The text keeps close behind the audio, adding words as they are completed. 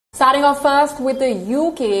Starting off first with the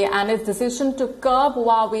UK and its decision to curb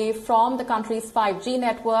Huawei from the country's 5G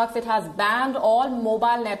networks. It has banned all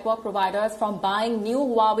mobile network providers from buying new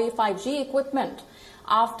Huawei 5G equipment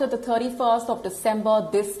after the 31st of December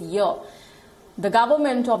this year. The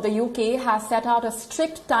government of the UK has set out a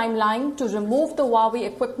strict timeline to remove the Huawei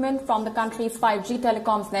equipment from the country's 5G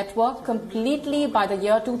telecoms network completely by the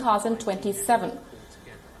year 2027.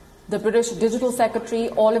 The British Digital Secretary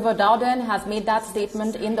Oliver Dowden has made that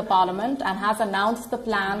statement in the Parliament and has announced the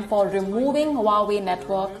plan for removing Huawei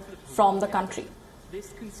network from the country.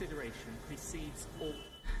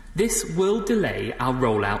 This will delay our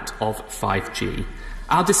rollout of 5G.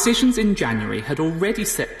 Our decisions in January had already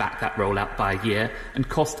set back that rollout by a year and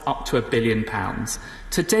cost up to £1 billion.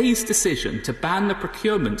 Today's decision to ban the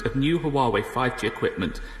procurement of new Huawei 5G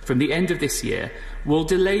equipment from the end of this year will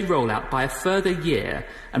delay rollout by a further year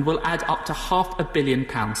and will add up to £500 million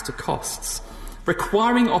to costs.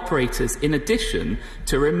 Requiring operators, in addition,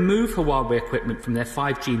 to remove Huawei equipment from their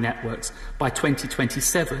 5G networks by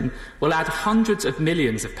 2027 will add hundreds of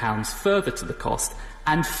millions of pounds further to the cost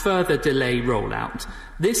and further delay rollout.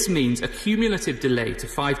 This means a cumulative delay to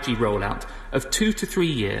 5G rollout of 2 to 3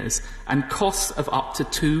 years and costs of up to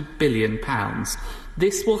 £2 billion.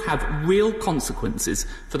 This will have real consequences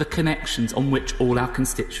for the connections on which all our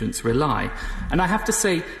constituents rely. And I have to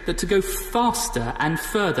say that to go faster and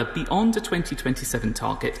further beyond a 2027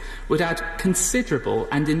 target would add considerable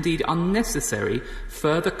and indeed unnecessary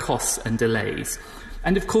further costs and delays.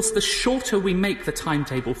 And of course, the shorter we make the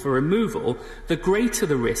timetable for removal, the greater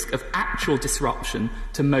the risk of actual disruption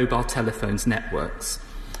to mobile telephones networks.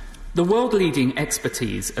 The world-leading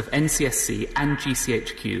expertise of NCSC and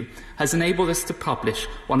GCHQ has enabled us to publish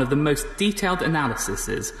one of the most detailed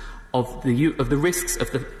analyses of the risks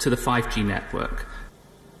to the 5G network.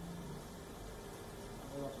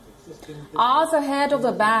 Hours ahead of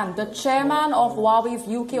the ban, the chairman of Huawei's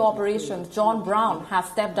UK operations, John Brown, has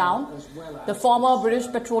stepped down. The former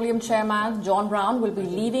British Petroleum chairman, John Brown, will be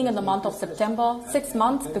leaving in the month of September, 6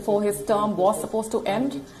 months before his term was supposed to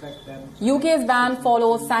end. UK's ban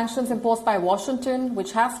follows sanctions imposed by Washington,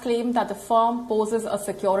 which has claimed that the firm poses a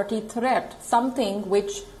security threat, something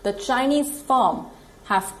which the Chinese firm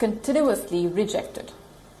has continuously rejected.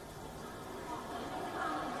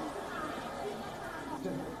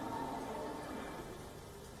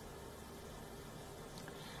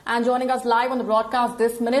 And joining us live on the broadcast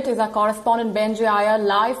this minute is our correspondent Benji Iyer,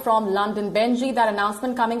 live from London. Benji, that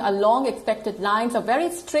announcement coming along expected lines, a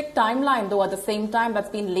very strict timeline though at the same time that's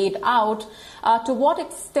been laid out. To what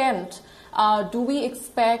extent do we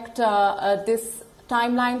expect this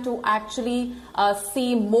timeline to actually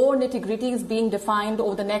see more nitty-gritties being defined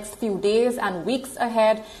over the next few days and weeks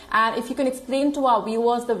ahead? And if you can explain to our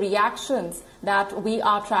viewers the reactions that we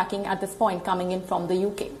are tracking at this point coming in from the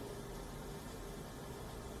UK.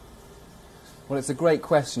 Well, it's a great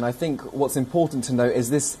question. I think what's important to note is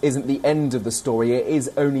this isn't the end of the story. It is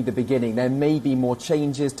only the beginning. There may be more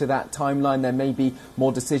changes to that timeline. There may be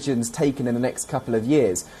more decisions taken in the next couple of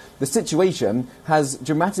years. The situation has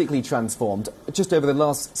dramatically transformed just over the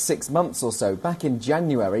last 6 months or so. Back in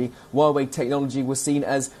January, Huawei technology was seen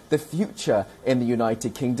as the future in the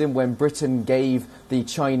United Kingdom when Britain gave the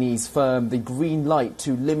Chinese firm the green light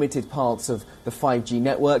to limited parts of the 5G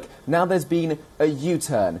network. Now there's been a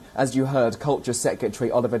U-turn, as you heard Culture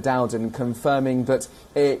Secretary Oliver Dowden confirming that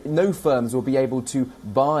no firms will be able to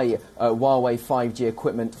buy Huawei 5G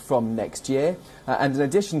equipment from next year. And in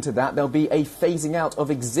addition to that, there'll be a phasing out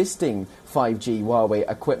of existing 5G Huawei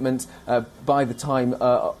equipment by the time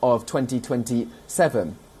of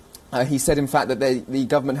 2027. He said, in fact, that the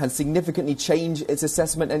government has significantly changed its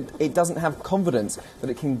assessment and it doesn't have confidence that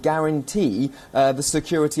it can guarantee the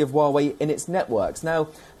security of Huawei in its networks. Now,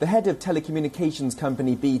 the head of telecommunications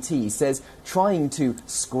company BT says trying to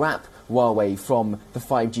scrap Huawei from the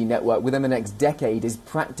 5G network within the next decade is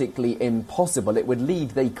practically impossible. It would lead,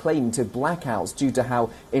 they claim, to blackouts due to how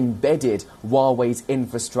embedded Huawei's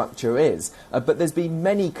infrastructure is. But there's been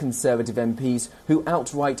many Conservative MPs who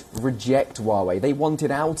outright reject Huawei. They want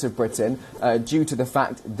it out of Britain due to the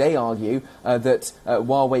fact, they argue, that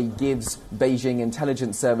Huawei gives Beijing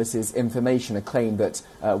intelligence services information, a claim that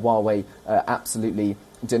Huawei absolutely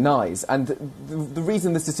denies. And the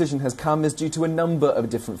reason this decision has come is due to a number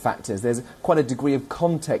of different factors. There's quite a degree of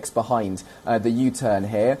context behind the U-turn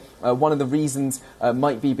here. One of the reasons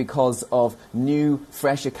might be because of new,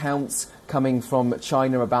 fresh accounts coming from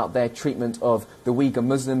China about their treatment of the Uyghur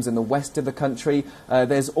Muslims in the west of the country.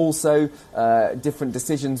 There's also different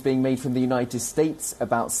decisions being made from the United States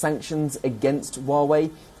about sanctions against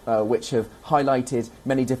Huawei. which have highlighted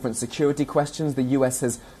many different security questions. The US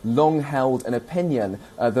has long held an opinion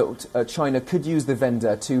that China could use the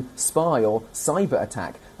vendor to spy or cyber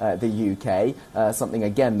attack the UK, something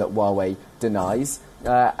again that Huawei denies.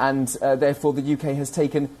 And therefore the UK has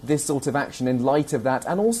taken this sort of action in light of that,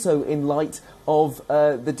 and also in light of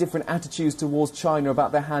the different attitudes towards China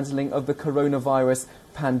about their handling of the coronavirus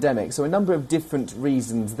pandemic. So a number of different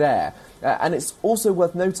reasons there. And it's also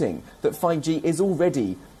worth noting that 5G is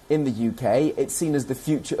already in the UK. It's seen as the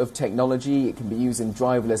future of technology. It can be used in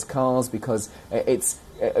driverless cars because it's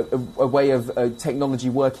a way of technology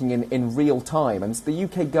working in real time. And so the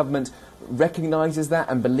UK government recognises that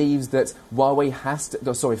and believes that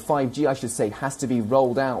 5G, I should say, has to be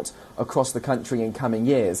rolled out across the country in coming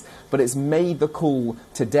years. But it's made the call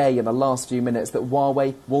today in the last few minutes that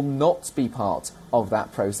Huawei will not be part of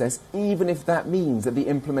that process, even if that means that the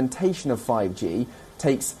implementation of 5G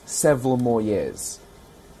takes several more years.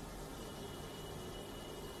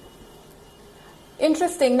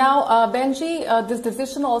 Interesting. Now, Benji, this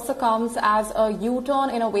decision also comes as a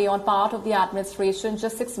U-turn in a way on part of the administration,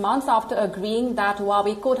 just 6 months after agreeing that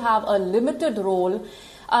Huawei could have a limited role.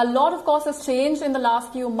 A lot, of course, has changed in the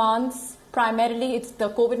last few months. Primarily, it's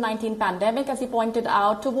the COVID-19 pandemic, as you pointed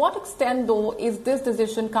out. To what extent, though, is this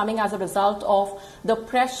decision coming as a result of the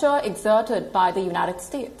pressure exerted by the United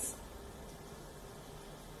States?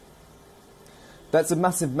 That's a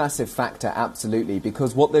massive, massive factor, absolutely,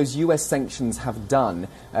 because what those US sanctions have done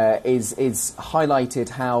is highlighted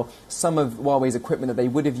how some of Huawei's equipment that they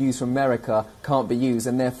would have used from America can't be used,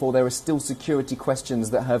 and therefore there are still security questions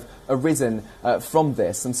that have arisen from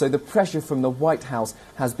this. And so the pressure from the White House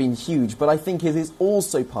has been huge, but I think it is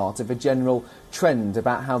also part of a general trend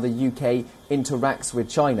about how the UK interacts with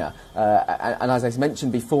China. And as I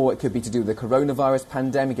mentioned before, it could be to do with the coronavirus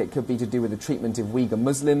pandemic, it could be to do with the treatment of Uyghur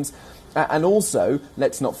Muslims, and also,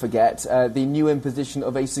 let's not forget, the new imposition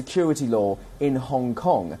of a security law in Hong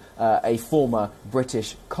Kong, a former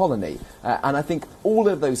British colony. And I think all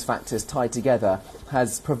of those factors tied together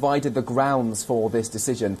has provided the grounds for this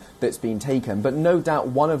decision that's been taken. But no doubt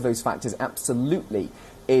one of those factors absolutely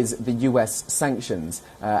is the US sanctions,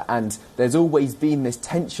 and there's always been this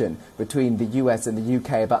tension between the US and the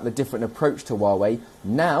UK about the different approach to Huawei.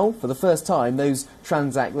 Now, for the first time, those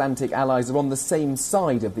transatlantic allies are on the same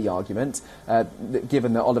side of the argument,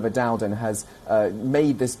 given that Oliver Dowden has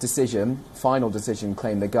made this decision, final decision,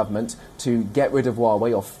 claim the government, to get rid of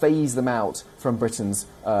Huawei or phase them out from Britain's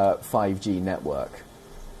 5G network.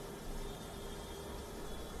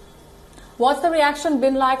 What's the reaction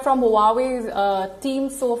been like from Huawei's team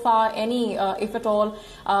so far, any, if at all?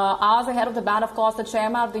 Hours ahead of the ban, of course, the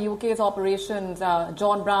chairman of the UK's operations,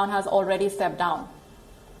 John Brown, has already stepped down.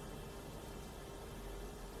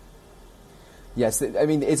 Yes, I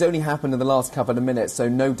mean, it's only happened in the last couple of minutes, so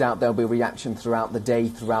no doubt there'll be reaction throughout the day,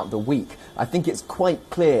 throughout the week. I think it's quite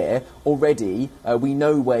clear already, we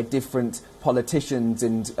know where different politicians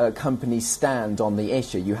and companies stand on the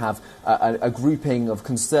issue. You have a grouping of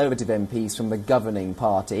Conservative MPs from the governing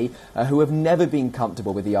party who have never been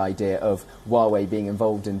comfortable with the idea of Huawei being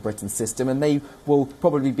involved in Britain's system, and they will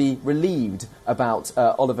probably be relieved about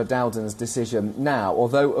Oliver Dowden's decision now,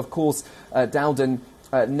 although, of course, Dowden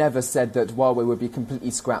never said that Huawei would be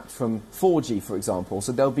completely scrapped from 4G, for example.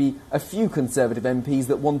 So there'll be a few Conservative MPs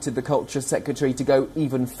that wanted the Culture Secretary to go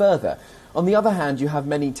even further. On the other hand, you have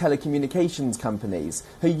many telecommunications companies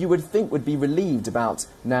who you would think would be relieved about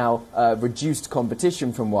now reduced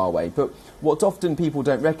competition from Huawei. But what often people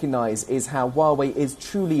don't recognise is how Huawei is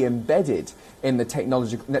truly embedded in the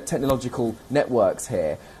technological networks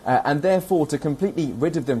here. And therefore, to completely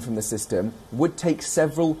rid of them from the system would take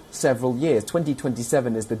several years.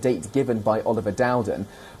 2027 is the date given by Oliver Dowden.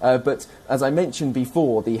 But as I mentioned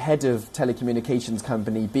before, the head of telecommunications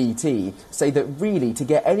company BT say that really to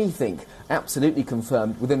get anything absolutely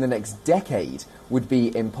confirmed within the next decade would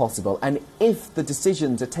be impossible. And if the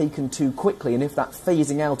decisions are taken too quickly, and if that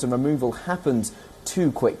phasing out and removal happens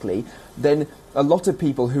too quickly, then a lot of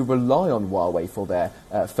people who rely on Huawei for their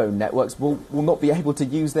phone networks will not be able to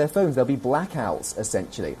use their phones. There'll be blackouts,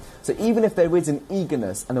 essentially. So even if there is an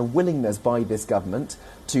eagerness and a willingness by this government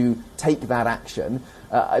to take that action,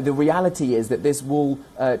 the reality is that this will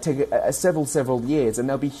take several years, and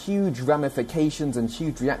there'll be huge ramifications and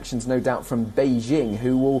huge reactions, no doubt, from Beijing,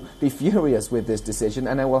 who will be furious with this decision,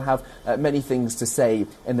 and they will have many things to say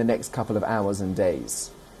in the next couple of hours and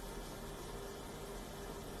days.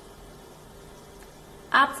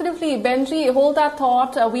 Absolutely. Benji, hold that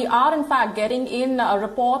thought. We are, in fact, getting in a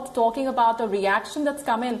report talking about a reaction that's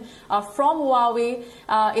come in from Huawei.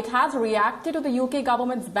 It has reacted to the UK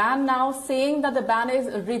government's ban now, saying that the ban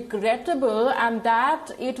is regrettable and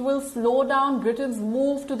that it will slow down Britain's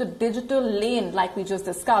move to the digital lane, like we just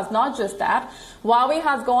discussed. Not just that, Huawei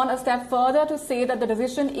has gone a step further to say that the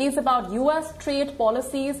decision is about US trade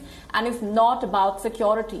policies and is not about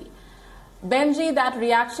security. Benji, that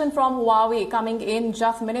reaction from Huawei coming in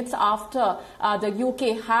just minutes after the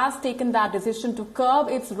UK has taken that decision to curb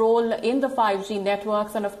its role in the 5G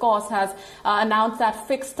networks and, of course, has announced that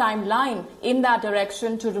fixed timeline in that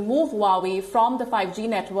direction to remove Huawei from the 5G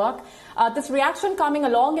network. This reaction coming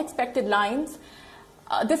along expected lines.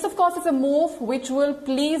 This, of course, is a move which will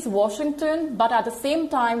please Washington, but at the same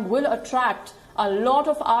time will attract a lot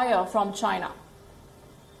of ire from China.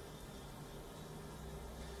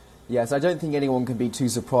 Yes, I don't think anyone can be too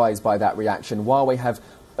surprised by that reaction. Huawei have,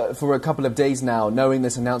 for a couple of days now, knowing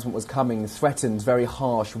this announcement was coming, threatened very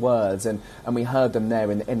harsh words, and we heard them there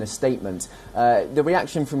in a statement. The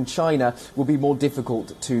reaction from China will be more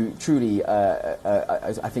difficult to truly,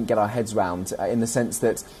 I think, get our heads round, in the sense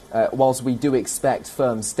that whilst we do expect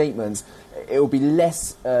firm statements, it will be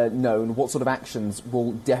less known what sort of actions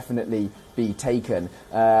will definitely be taken,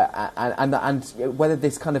 and whether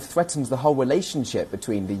this kind of threatens the whole relationship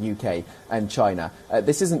between the UK and China.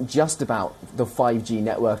 This isn't just about the 5G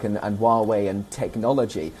network and Huawei and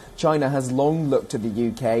technology. China has long looked to the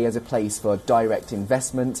UK as a place for direct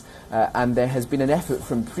investment, and there has been an effort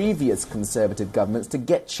from previous Conservative governments to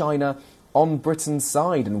get China on Britain's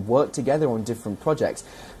side and work together on different projects.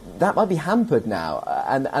 That might be hampered now,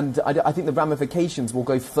 and I think the ramifications will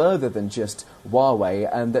go further than just Huawei,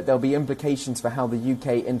 and that there'll be implications for how the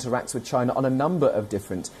UK interacts with China on a number of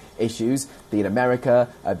different issues, be it America,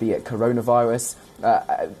 be it coronavirus.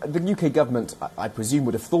 The UK government, I presume,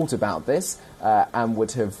 would have thought about this and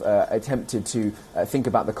would have attempted to think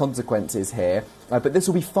about the consequences here. But this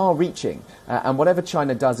will be far-reaching, and whatever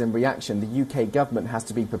China does in reaction, the UK government has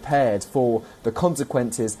to be prepared for the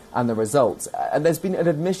consequences and the results. And there's been an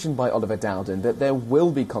admission by Oliver Dowden that there will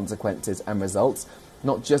be consequences and results,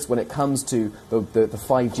 not just when it comes to the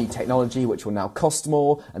 5G technology, which will now cost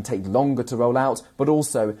more and take longer to roll out, but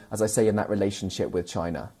also, as I say, in that relationship with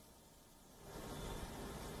China.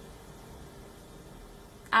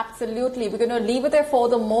 Absolutely. We're going to leave it there for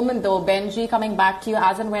the moment, though. Benji, coming back to you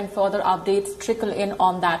as and when further updates trickle in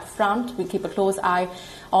on that front. We keep a close eye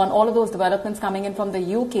on all of those developments coming in from the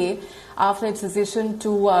UK after its decision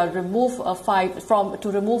to remove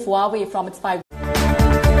Huawei from its 5G